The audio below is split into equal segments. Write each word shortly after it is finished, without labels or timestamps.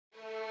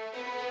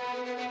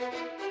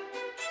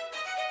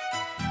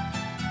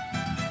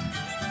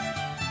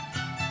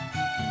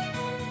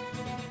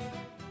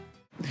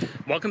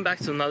Welcome back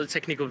to another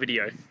technical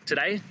video.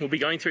 Today, we'll be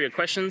going through your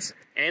questions,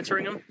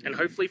 answering them, and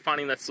hopefully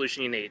finding that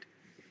solution you need.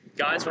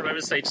 Guys, remember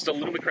to stay just a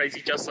little bit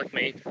crazy just like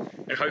me,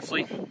 and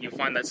hopefully you'll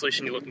find that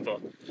solution you're looking for.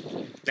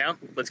 Now,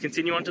 let's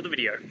continue on to the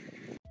video.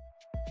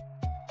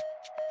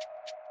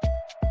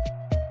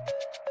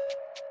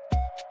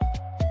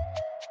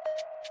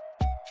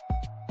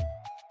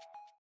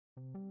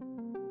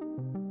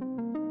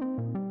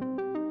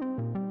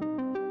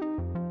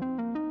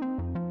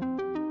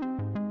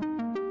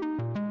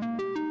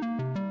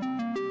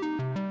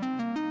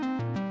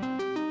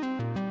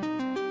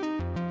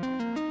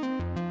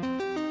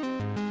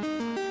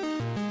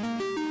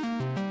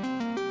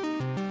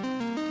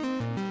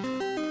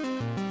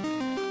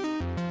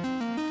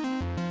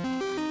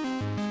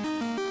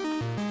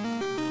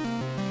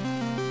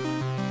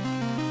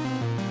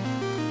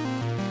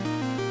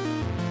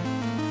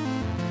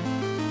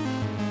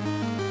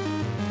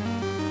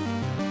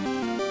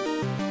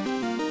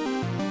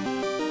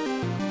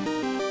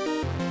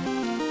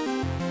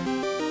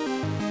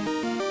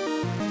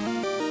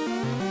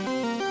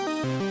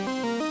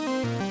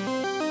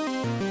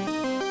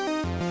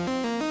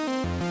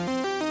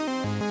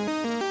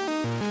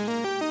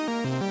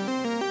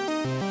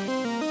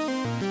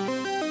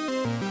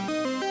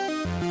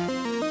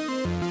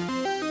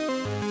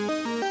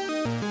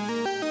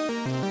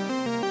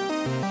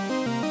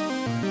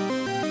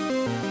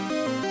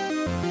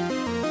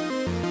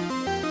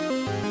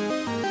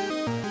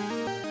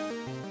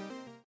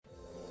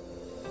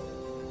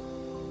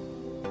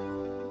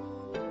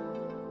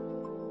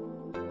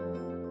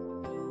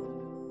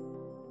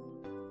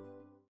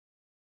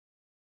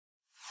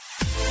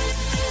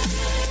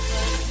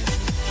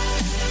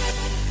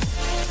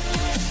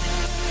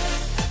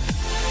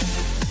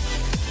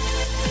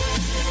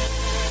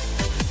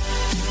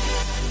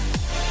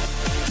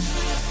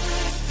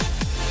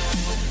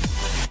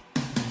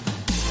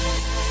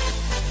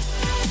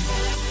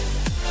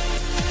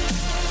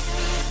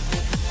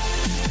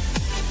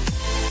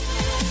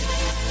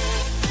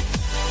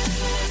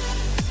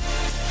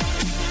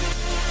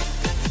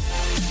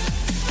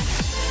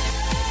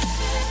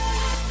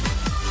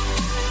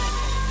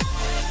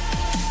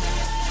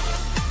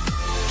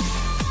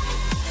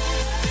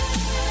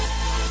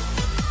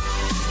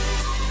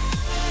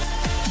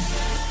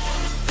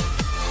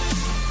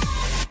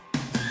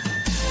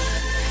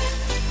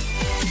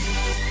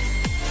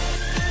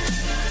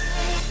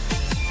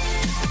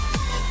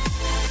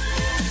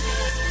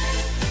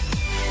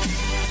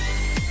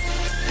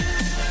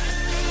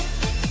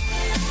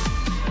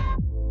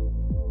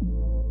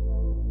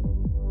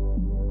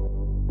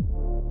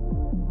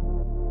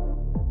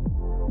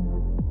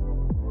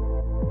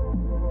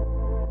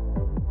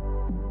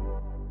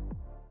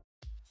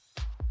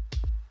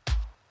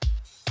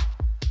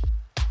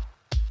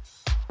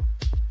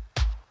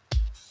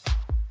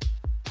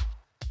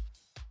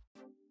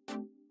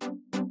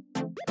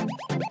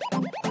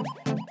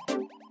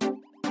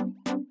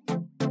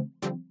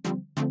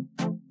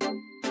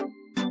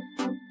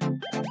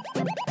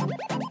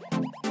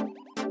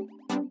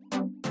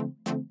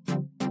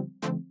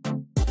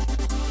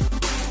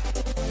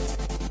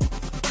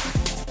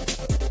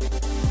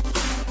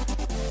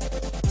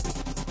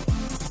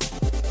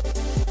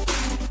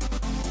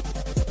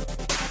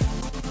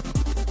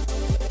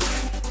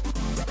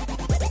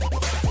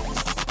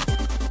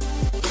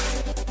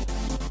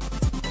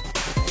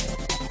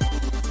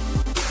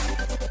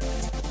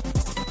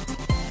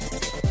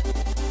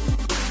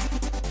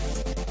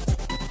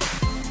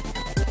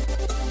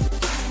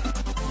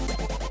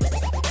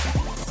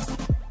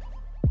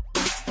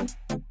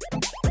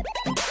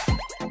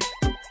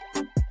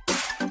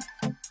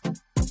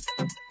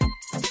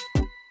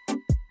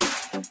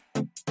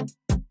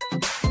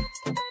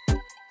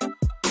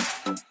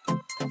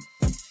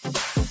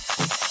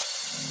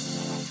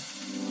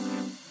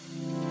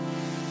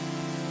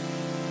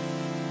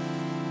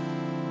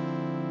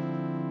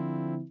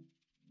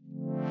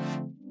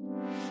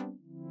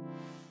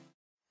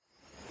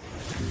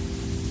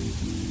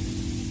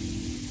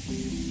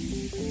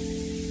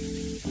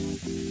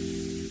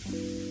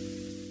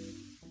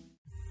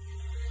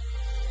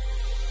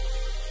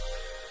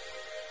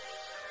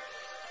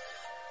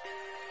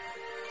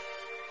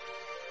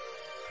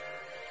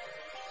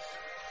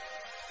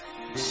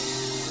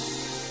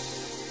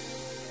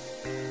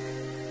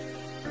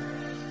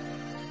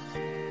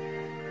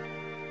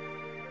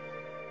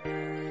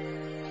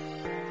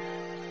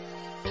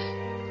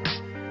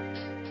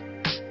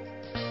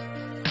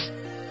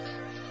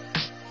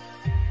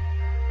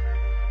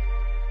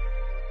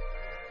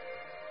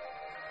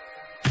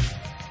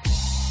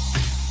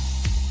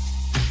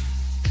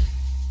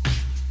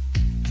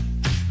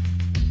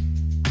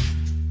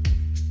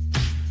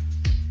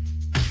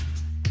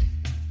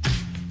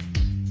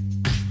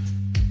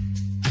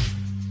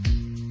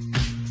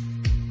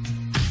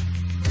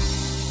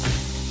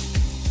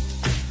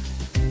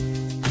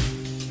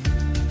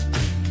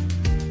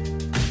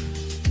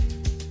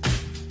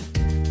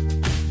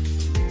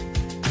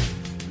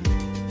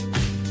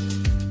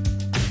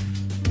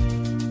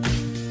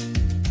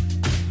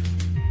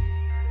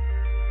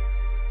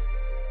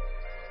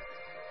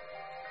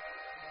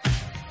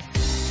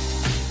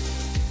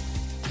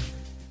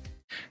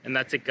 And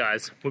that's it,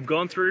 guys. We've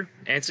gone through,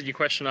 answered your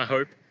question, I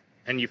hope,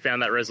 and you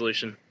found that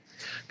resolution.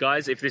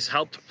 Guys, if this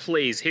helped,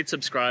 please hit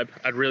subscribe.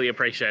 I'd really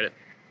appreciate it.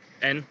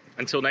 And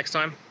until next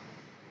time,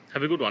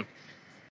 have a good one.